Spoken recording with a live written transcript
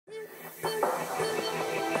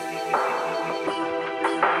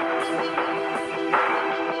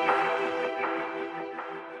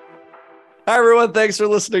everyone. Thanks for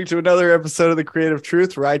listening to another episode of The Creative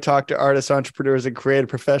Truth, where I talk to artists, entrepreneurs, and creative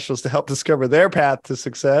professionals to help discover their path to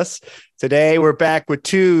success. Today, we're back with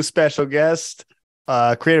two special guests,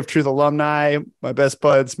 Creative Truth alumni, my best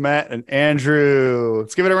buds, Matt and Andrew.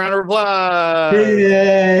 Let's give it a round of applause.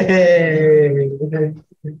 Yay!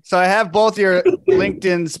 So I have both your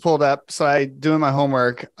LinkedIn's pulled up, so I doing my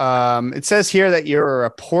homework. It says here that you're a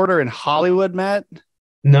reporter in Hollywood, Matt.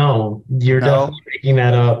 No, you're definitely making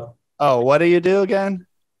that up. Oh, what do you do again?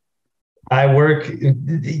 I work.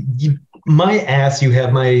 My ass, you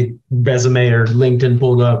have my resume or LinkedIn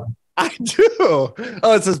pulled up. I do.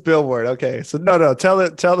 Oh, it says Billboard. Okay, so no. Tell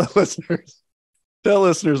the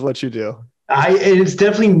listeners what you do. It's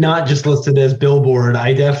definitely not just listed as Billboard.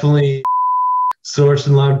 I definitely source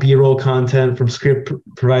and log B-roll content from script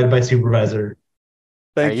provided by supervisor.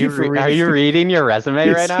 Thank you for reading. Are you reading your resume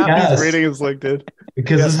right now? Yes. He's reading his LinkedIn.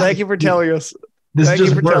 Because thank you for telling us. This Thank is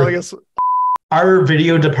you just for telling us. Our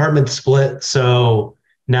video department split, so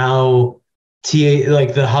now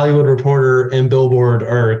like the Hollywood Reporter and Billboard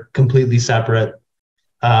are completely separate.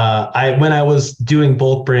 When I was doing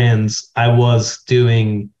both brands, I was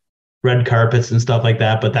doing red carpets and stuff like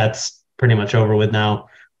that, but that's pretty much over with now.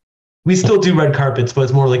 We still do red carpets, but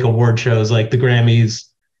it's more like award shows, like the Grammys.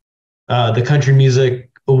 The Country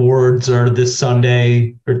Music Awards are this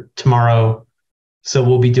Sunday or tomorrow, so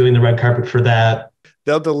we'll be doing the red carpet for that.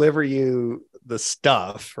 They'll deliver you the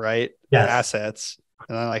stuff, right? Yes. The assets.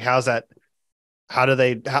 And then like, how's that? How do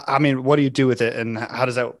they, I mean, what do you do with it? And how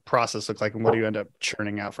does that process look like? And what do you end up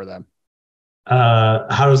churning out for them? How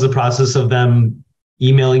does the process of them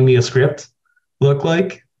emailing me a script look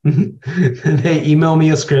like? They email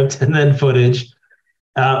me a script and then footage,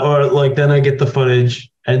 or like then I get the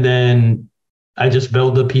footage and then I just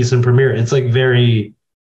build a piece in Premiere. It's like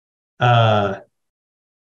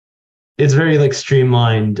it's very like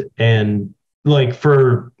streamlined, and like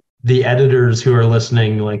for the editors who are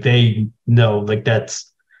listening, like they know like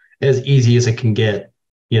that's as easy as it can get,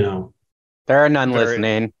 you know. There are none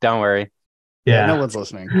listening. Don't worry. Yeah. No one's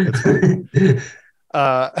listening. It's fine.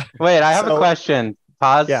 Wait, I have a question.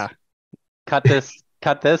 Pause. Yeah. Cut this.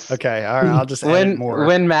 Okay. All right. I'll just edit more.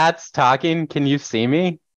 When Matt's talking, can you see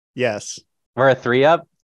me? Yes. We're a 3-up?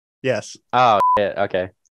 Yes. Oh, shit. Okay.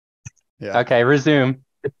 Yeah. Okay, resume.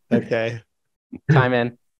 Okay. Time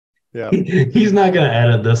in. Yeah. He's not going to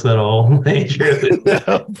edit this at all.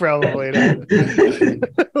 No, probably not.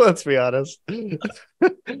 Let's be honest.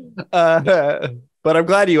 But I'm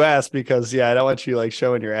glad you asked, because I don't want you like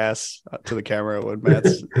showing your ass to the camera when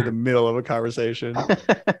Matt's in the middle of a conversation.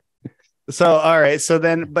 So, all right. So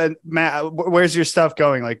then, but Matt, where's your stuff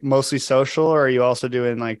going? Like mostly social, or are you also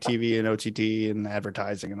doing like TV and OTT and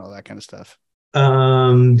advertising and all that kind of stuff?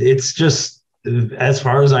 It's just, as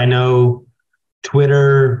far as I know,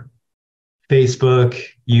 Twitter, Facebook,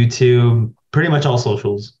 YouTube, pretty much all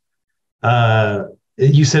socials.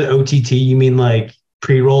 You said OTT, you mean like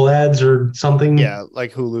pre-roll ads or something? Yeah,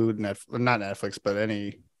 like Hulu, not Netflix, but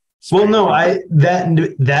any. Well, no,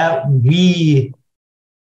 that we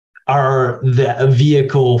are the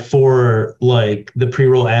vehicle for like the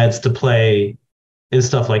pre-roll ads to play and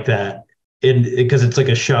stuff like that, because it's like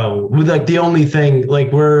a show. With like the only thing,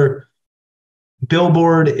 like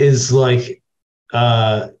Billboard is like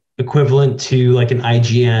equivalent to like an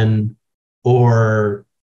IGN or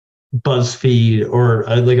BuzzFeed or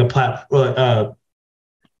like a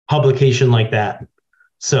publication like that.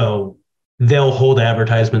 So they'll hold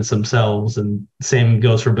advertisements themselves, and same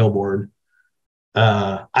goes for Billboard.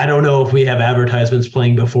 I don't know if we have advertisements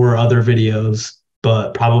playing before other videos,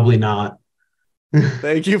 but probably not.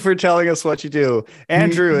 Thank you for telling us what you do,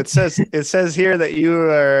 Andrew. It says here that you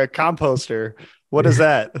are a composter. What is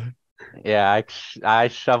that? Yeah, I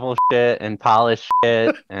shovel shit and polish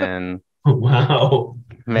shit and Wow,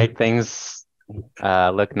 make things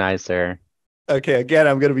look nicer. Okay, again,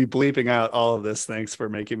 I'm going to be bleeping out all of this. Thanks for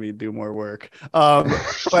making me do more work.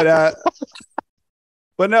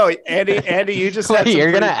 But no, Andy, you just Wait,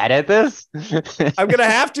 you're gonna edit this? I'm gonna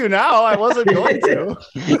have to now. I wasn't going to.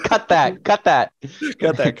 Cut that. Cut that.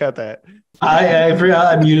 I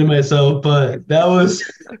forgot I muted myself, but that was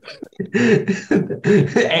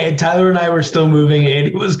and Tyler and I were still moving.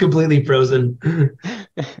 Andy was completely frozen.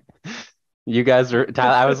 You guys were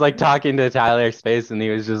I was like talking to Tyler's face, and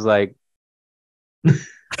he was just like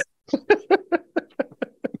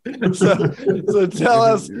so tell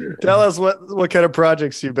us what kind of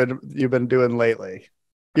projects you've been doing lately.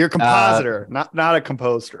 You're a compositor, not a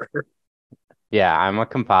composer. Yeah, I'm a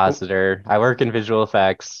compositor. I work in visual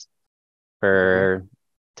effects for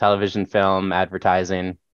television, film,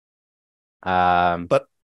 advertising. But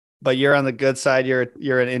but you're on the good side.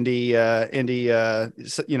 You're an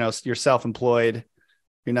you're self-employed.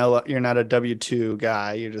 You're not a W-2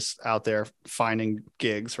 guy. You're just out there finding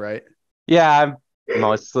gigs, right? Yeah, I'm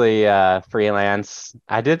mostly freelance.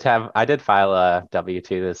 I did file a W-2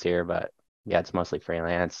 this year, but yeah, it's mostly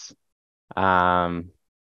freelance. Um,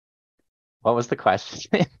 what was the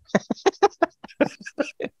question?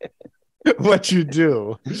 What you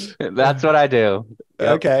do. That's what I do. Yep.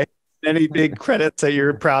 Okay. Any big credits that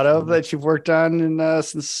you're proud of that you've worked on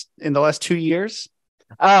since in the last 2 years?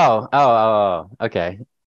 Okay.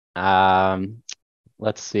 Um,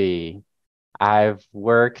 let's see. I've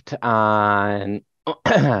worked on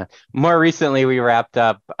more recently we wrapped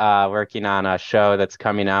up working on a show that's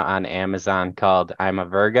coming out on Amazon called I'm a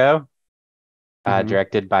Virgo,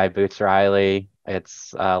 directed by Boots Riley.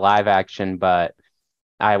 It's live action, but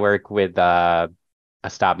I work with a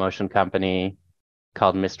stop motion company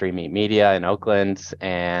called Mystery Meat Media in Oakland,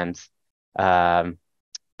 and um,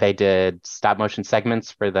 they did stop motion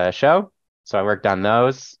segments for the show. So I worked on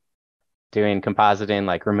those, doing compositing,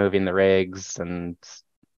 like removing the rigs and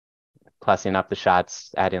plussing up the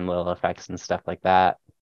shots, adding little effects and stuff like that.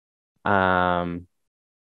 And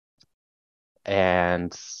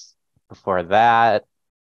before that,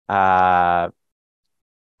 I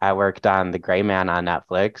worked on The Gray Man on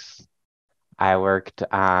Netflix. I worked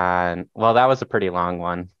on, well, that was a pretty long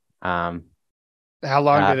one. How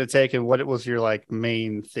long did it take, and what was your like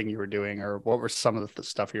main thing you were doing, or what were some of the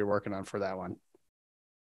stuff you were working on for that one?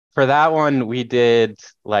 For that one, we did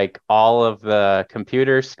like all of the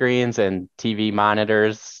computer screens and TV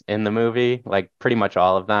monitors in the movie, like pretty much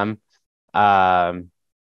all of them. And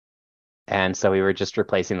so we were just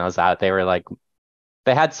replacing those out. They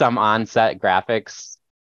had some on-set graphics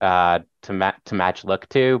to match look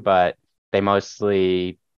to, but they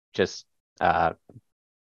mostly just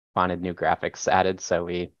wanted new graphics added, so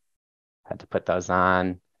we had to put those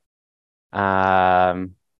on. I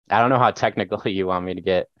don't know how technical you want me to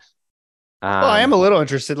get. Well, I am a little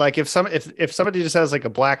interested. Like if somebody just has like a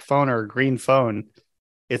black phone or a green phone,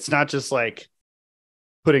 it's not just like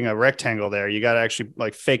putting a rectangle there. You got to actually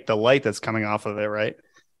like fake the light that's coming off of it, right?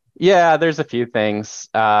 Yeah, there's a few things.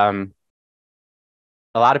 A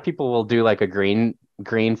lot of people will do like a green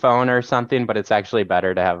phone or something, but it's actually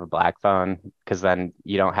better to have a black phone because then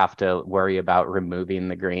you don't have to worry about removing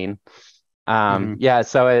the green. Yeah,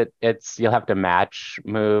 so it's you'll have to match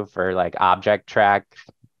move or like object track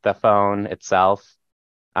the phone itself,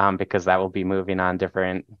 because that will be moving on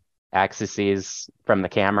different axes from the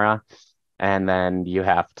camera, and then you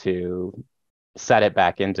have to set it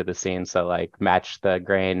back into the scene. So like match the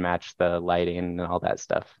grain, match the lighting and all that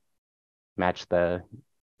stuff, match the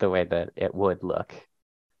way that it would look.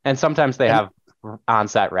 And sometimes they have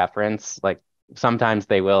on-set reference. Like sometimes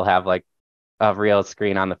they will have like a real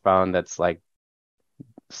screen on the phone that's like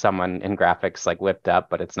someone in graphics like whipped up,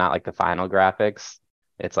 but it's not like the final graphics.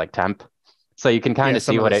 It's like temp. So you can kind of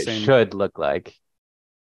see what it should look like.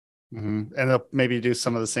 And they'll maybe do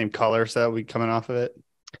some of the same colors that will be coming off of it.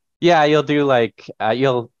 Yeah, you'll do like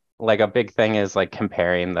a big thing is like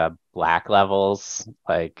comparing the black levels.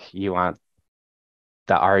 Like you want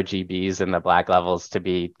the RGBs and the black levels to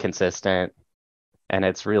be consistent. And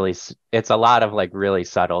it's a lot of like really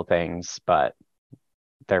subtle things, but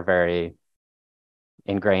they're very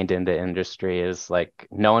ingrained in the industry. Is like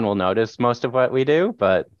no one will notice most of what we do,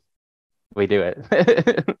 but we do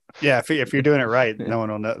it. Yeah, if you're doing it right, no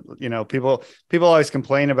one will know. You know, people always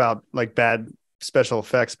complain about like bad special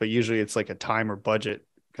effects, but usually it's like a time or budget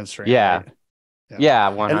constraint. Yeah. Right?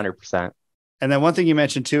 Yeah, 100%. And then one thing you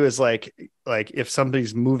mentioned too is like if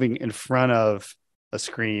somebody's moving in front of a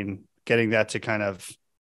screen, getting that to kind of,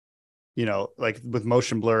 you know, like with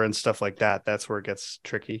motion blur and stuff like that, that's where it gets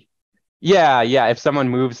tricky. Yeah. If someone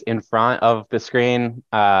moves in front of the screen,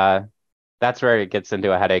 that's where it gets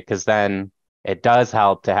into a headache, because then it does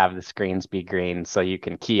help to have the screens be green so you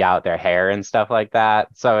can key out their hair and stuff like that.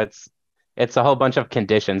 So it's a whole bunch of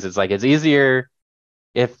conditions. It's like it's easier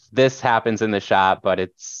if this happens in the shot, but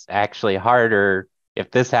it's actually harder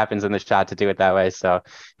if this happens in the shot to do it that way. So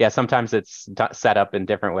yeah, sometimes it's set up in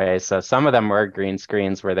different ways. So some of them were green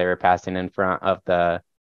screens where they were passing in front of the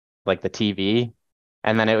TV,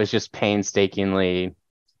 and then it was just painstakingly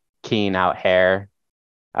keying out hair.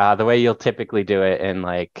 The way you'll typically do it in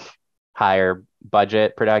like higher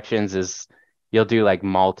budget productions is you'll do like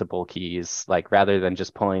multiple keys. Like rather than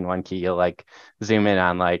just pulling one key, you'll like zoom in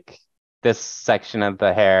on like this section of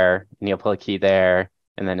the hair and you'll pull a key there,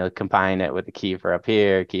 and then you'll combine it with a key for up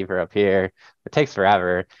here, key for up here. It takes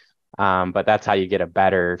forever. But that's how you get a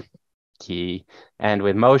better key. And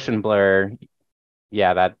with motion blur,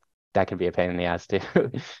 yeah, that can be a pain in the ass too.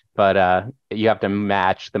 But you have to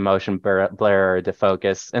match the motion blur or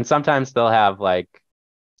defocus, and sometimes they'll have like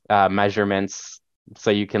measurements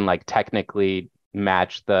so you can like technically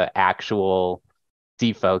match the actual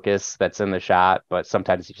defocus that's in the shot, but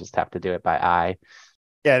sometimes you just have to do it by eye.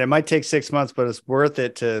 Yeah, and it might take 6 months, but it's worth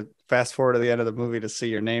it to fast forward to the end of the movie to see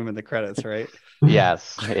your name in the credits, right?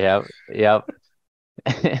 Yes. Yep.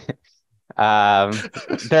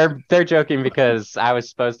 They're joking because I was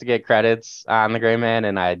supposed to get credits on The Gray Man,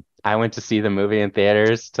 and I went to see the movie in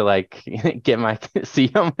theaters to like get my see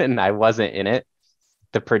them, and I wasn't in it.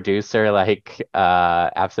 The producer like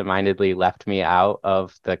absentmindedly left me out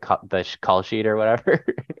of the call sheet or whatever.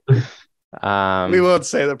 We won't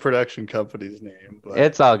say the production company's name, but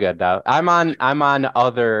It's all good though. I'm on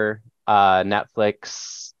other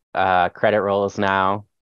Netflix credit rolls now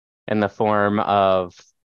in the form of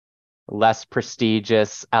less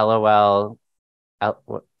prestigious LOL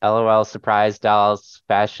Surprise Dolls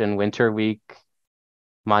Fashion Winter Week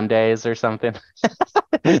Mondays or something.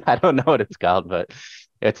 I don't know what it's called, but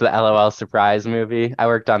it's the LOL Surprise movie. I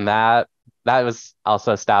worked on that. That was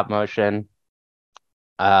also stop motion.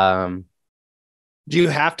 Do you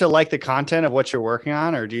have to like the content of what you're working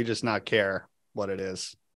on, or do you just not care what it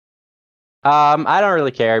is? I don't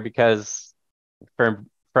really care because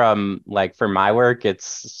for my work,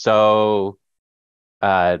 it's so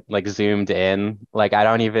like zoomed in. Like I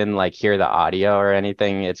don't even like hear the audio or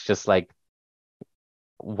anything. It's just like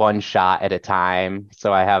one shot at a time.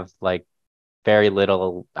 So I have like very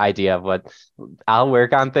little idea of what I'll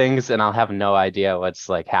work on things, and I'll have no idea what's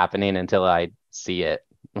like happening until I see it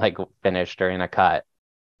like finished or in a cut.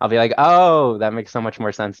 I'll be like, oh, that makes so much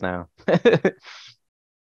more sense now.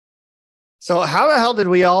 So how the hell did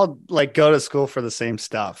we all like go to school for the same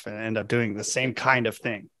stuff and end up doing the same kind of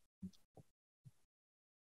thing?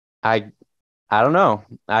 I I don't know.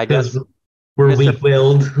 I guess Because we're Mr.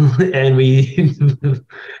 weak-willed and we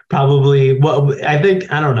probably, well, I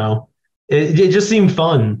think, I don't know. It just seemed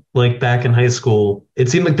fun, like back in high school. It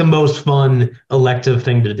seemed like the most fun elective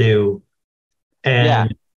thing to do. Yeah,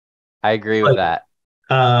 And I agree with like, that.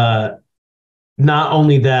 uh, not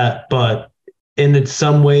only that, but in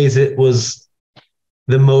some ways it was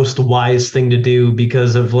the most wise thing to do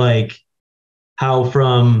because of like how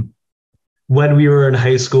from when we were in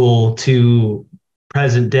high school to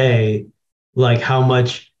present day, like how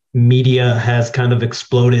much media has kind of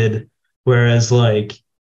exploded, whereas like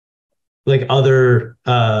other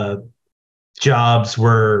jobs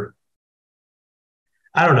were,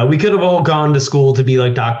 I don't know, we could have all gone to school to be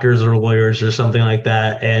like doctors or lawyers or something like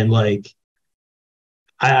that, and like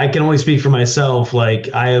I can only speak for myself.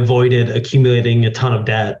 Like I avoided accumulating a ton of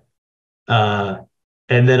debt, uh,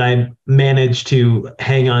 and then I managed to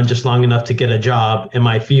hang on just long enough to get a job in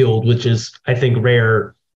my field, which is I think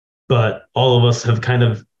rare, but all of us have kind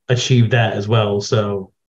of achieved that as well.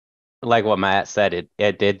 So Like what Matt said,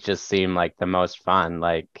 it did just seem like the most fun.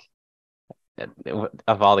 Like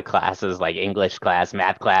of all the classes, like English class,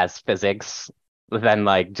 math class, physics, then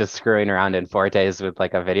like just screwing around in Fortes with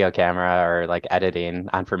like a video camera or like editing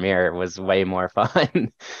on Premiere was way more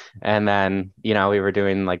fun. And then, we were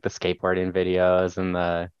doing like the skateboarding videos and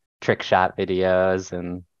the trick shot videos,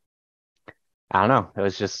 and I don't know, it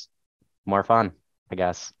was just more fun, I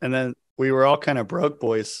guess. And then we were all kind of broke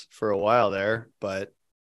boys for a while there, but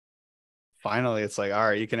finally it's like, all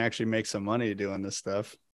right, you can actually make some money doing this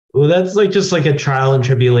stuff. well, that's like just like a trial and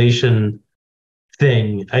tribulation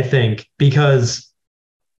thing, I think, because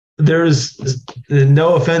there's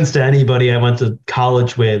no offense to anybody I went to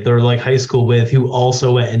college with or like high school with who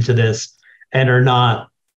also went into this and are not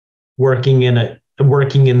working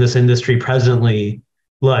in this industry presently.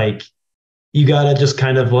 Like you gotta just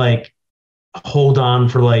kind of like hold on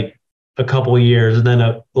for like a couple of years and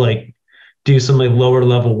then like do some like lower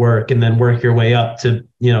level work and then work your way up to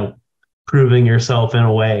proving yourself in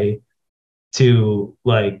a way to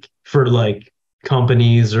like for like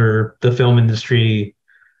companies or the film industry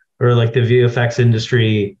or like the VFX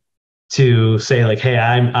industry to say like, hey,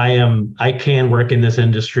 I can work in this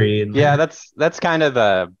industry. And Yeah, that's kind of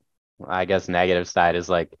the, I guess, negative side is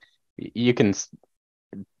like you can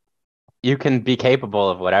you can be capable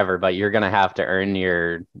of whatever, but you're gonna have to earn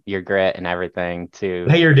your grit and everything to,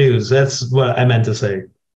 pay your dues. That's what I meant to say.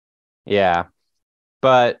 yeah.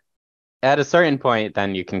 But at a certain point,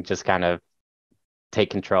 then you can just kind of take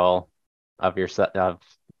control of of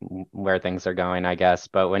where things are going, I guess.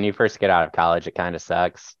 But when you first get out of college, it kind of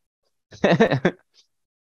sucks.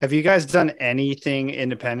 Have you guys done anything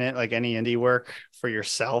independent, like any indie work for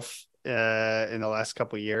yourself in the last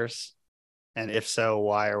couple of years? And if so,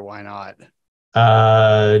 why or why not?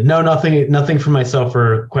 No, nothing for myself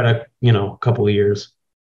for quite a couple of years.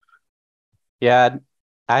 Yeah,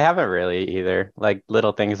 I haven't really either. Like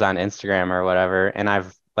little things on Instagram or whatever, and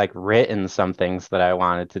I've like written some things that I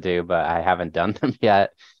wanted to do, but I haven't done them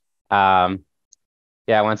yet. Um,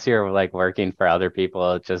 yeah, once you're like working for other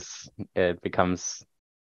people, it becomes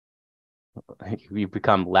you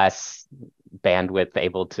become less bandwidth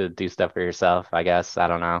able to do stuff for yourself, I guess. I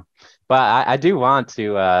don't know. But I do want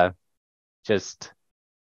to just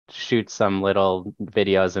shoot some little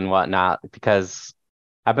videos and whatnot because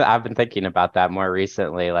I've been thinking about that more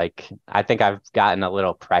recently. Like I think I've gotten a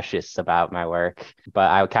little precious about my work,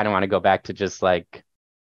 but I kind of want to go back to just like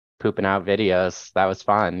pooping out videos. That was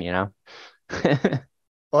fun, you know?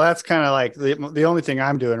 Well, that's kind of like the only thing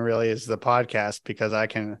I'm doing really is the podcast because I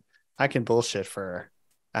can bullshit for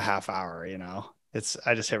a half hour, you know.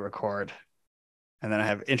 I just hit record and then I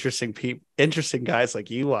have interesting guys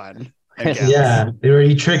like you on and gals. Yeah, where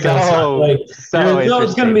you trick us like so no,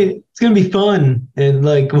 it's gonna be fun and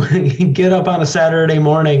like get up on a Saturday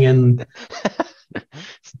morning and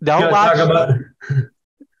don't watch. Talk about.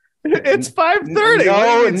 It's 5:30. No, What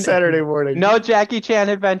do you mean Saturday morning? No Jackie Chan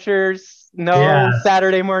adventures. No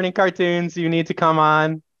Saturday morning cartoons. You need to come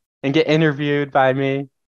on and get interviewed by me.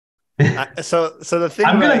 So the thing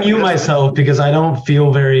I'm gonna mute myself because I don't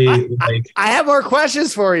feel very I have more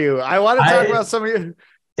questions for you. I want to talk about some of you.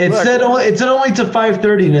 It said only to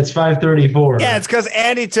 5:30 and it's 5:34. Yeah, it's because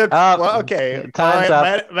Andy took. Well, okay, time's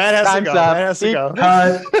up. Matt has to go. Matt has to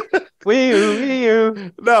go. Wee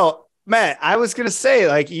you. No, Matt. I was gonna say,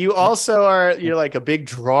 like, you're like a big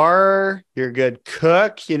drawer. You're a good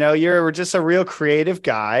cook. You know, you're just a real creative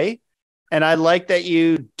guy. And I like that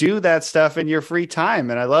you do that stuff in your free time.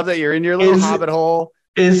 And I love that you're in your little hobbit hole.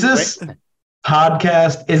 Is this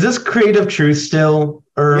podcast? Is this Creative Truth still?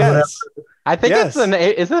 Or whatever? I think is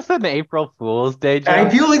this an April Fool's Day joke? I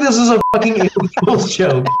feel like this is a fucking April Fool's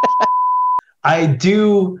joke. I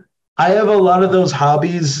have a lot of those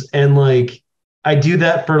hobbies and like I do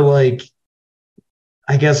that for like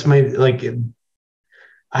I guess my like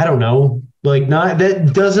I don't know. Like not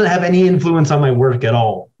that doesn't have any influence on my work at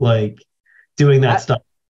all. Like doing that stuff.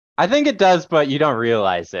 I think it does, but you don't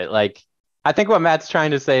realize it. Like I think what Matt's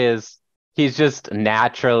trying to say is he's just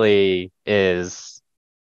naturally is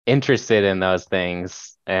interested in those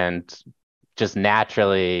things and just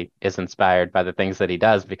naturally is inspired by the things that he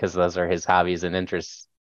does because those are his hobbies and interests.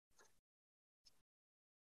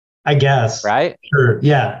 I guess. Right? Sure.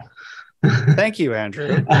 Yeah. Thank you, Andrew.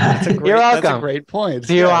 You're welcome. That's a great point.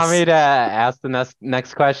 Do you want me to ask the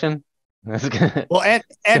next question? Well,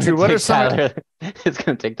 Andrew, what are some? It's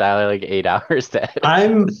going to take Tyler like 8 hours to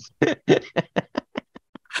edit.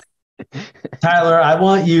 Tyler, I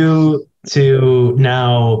want you to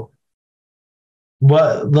now.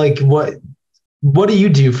 What do you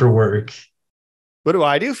do for work? What do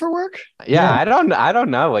I do for work? Yeah. I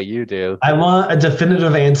don't know what you do. I want a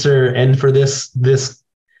definitive answer, and for this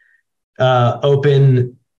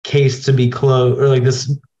open case to be closed, or like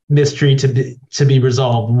this mystery to be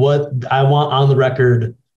resolved. What I want on the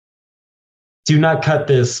record. Do not cut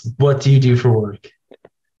this. What do you do for work?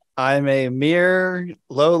 I'm a mere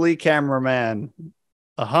lowly cameraman,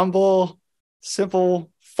 a humble,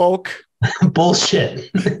 simple folk.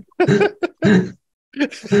 Bullshit.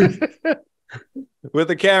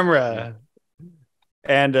 With a camera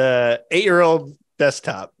and a 8-year-old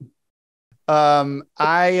desktop.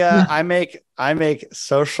 I make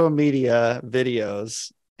social media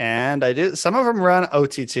videos, and I do some of them run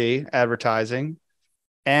OTT advertising,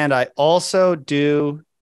 and I also do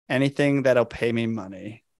anything that'll pay me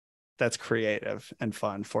money that's creative and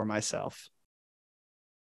fun for myself.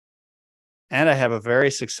 And I have a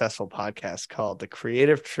very successful podcast called The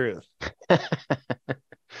Creative Truth.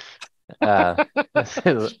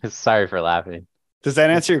 Sorry for laughing. Does that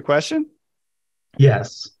answer your question?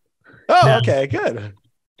 Yes. Oh, no. Okay, good.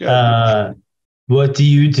 What do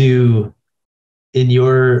you do in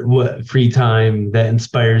your free time that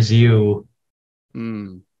inspires you?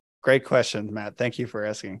 Great question, Matt. Thank you for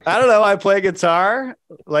asking. I don't know. I play guitar.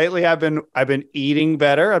 Lately, I've been eating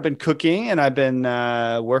better. I've been cooking, and I've been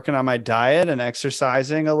working on my diet and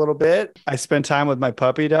exercising a little bit. I spend time with my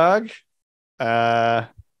puppy dog.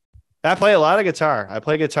 I play a lot of guitar. I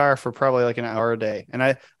play guitar for probably like an hour a day, and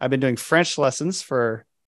I've been doing French lessons for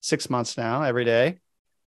 6 months now, every day.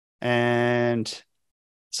 And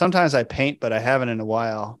sometimes I paint, but I haven't in a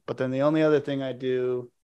while. But then the only other thing I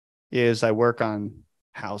do is I work on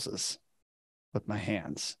houses with my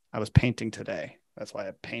hands. I was painting today. That's why I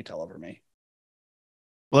have paint all over me.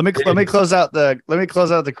 Let me close out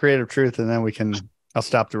the Creative Truth, and then I'll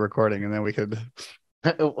stop the recording, and then we could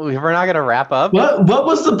We're not gonna wrap up. What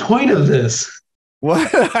was the point of this? What?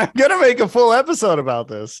 I'm gonna make a full episode about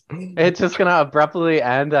this. It's just gonna abruptly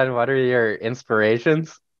end on what are your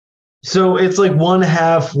inspirations? So it's like one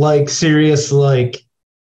half like serious, like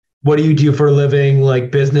what do you do for a living,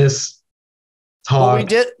 like business talk. Well, we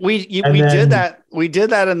did we did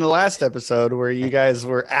that in the last episode where you guys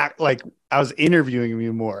were like I was interviewing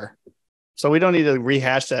you more. So we don't need to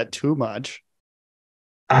rehash that too much.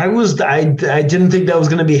 I didn't think that was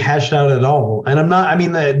going to be hashed out at all. And I'm not, I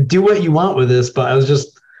mean, do what you want with this, but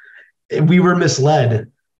we were misled.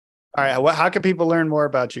 All right. How can people learn more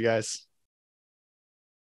about you guys?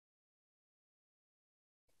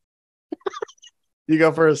 You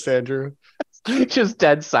go first, Andrew. Just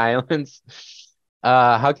dead silence.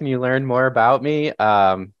 How can you learn more about me?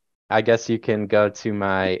 I guess you can go to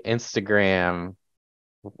my Instagram,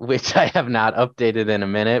 which I have not updated in a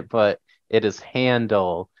minute, but it is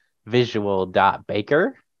handle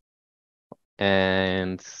visual.baker.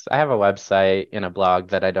 And I have a website and a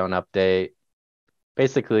blog that I don't update.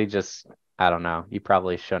 Basically just, I don't know. You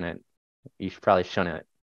probably shouldn't.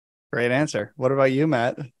 Great answer. What about you,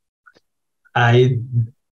 Matt? I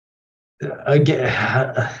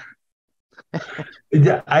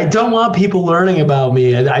don't want people learning about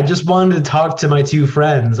me. I just wanted to talk to my two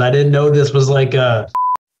friends. I didn't know this was like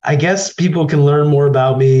I guess people can learn more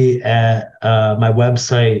about me at my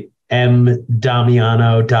website,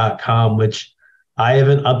 mdamiano.com, which I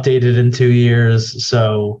haven't updated in 2 years.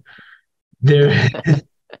 So there,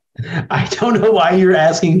 I don't know why you're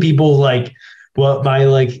asking people like what my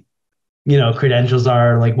credentials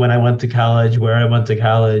are, like when I went to college, where I went to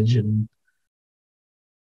college, and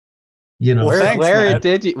where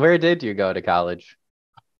did you go to college?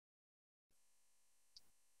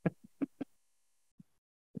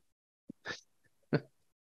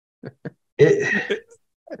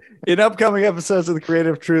 In upcoming episodes of The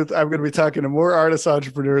Creative Truth, I'm going to be talking to more artists,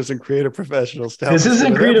 entrepreneurs, and creative professionals. This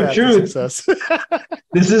isn't Creative Truth. This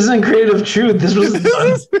isn't Creative Truth. This was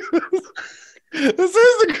This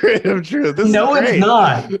is The Creative Truth. It's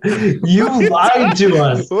not. You lied to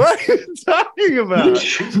us. What are you talking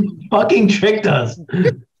about? You fucking tricked us.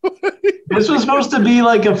 This was supposed to be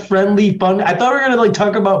like a friendly, fun. I thought we were gonna like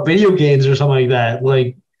talk about video games or something like that.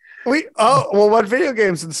 Like, what video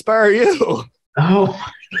games inspire you? Oh,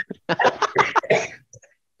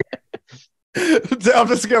 to help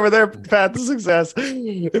discover their path to success.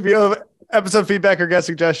 If you have episode feedback or guest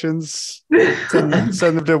suggestions, send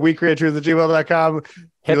them to wecreatetruth@gmail.com.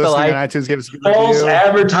 Hit the like on iTunes, give us a good false review.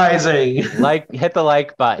 advertising. Hit the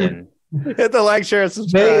like button. Hit the like, share, and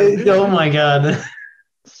subscribe. Oh my god.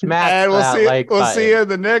 Smash and that like we'll button. see you in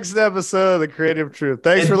the next episode of The Creative Truth.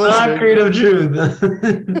 Thanks for listening. Not Creative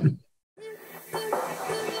Truth.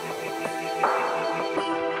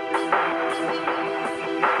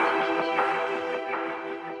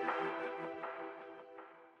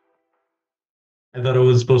 I thought it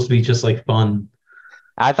was supposed to be just like fun.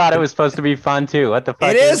 I thought it was supposed to be fun too. What the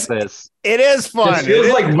fuck is this? It is fun. This feels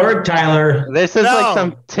like work, Tyler. This is like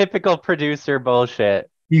some typical producer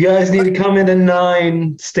bullshit. You guys need to come in at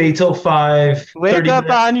 9, stay till 5. Wake up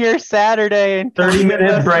on your Saturday and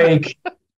 30-minute break.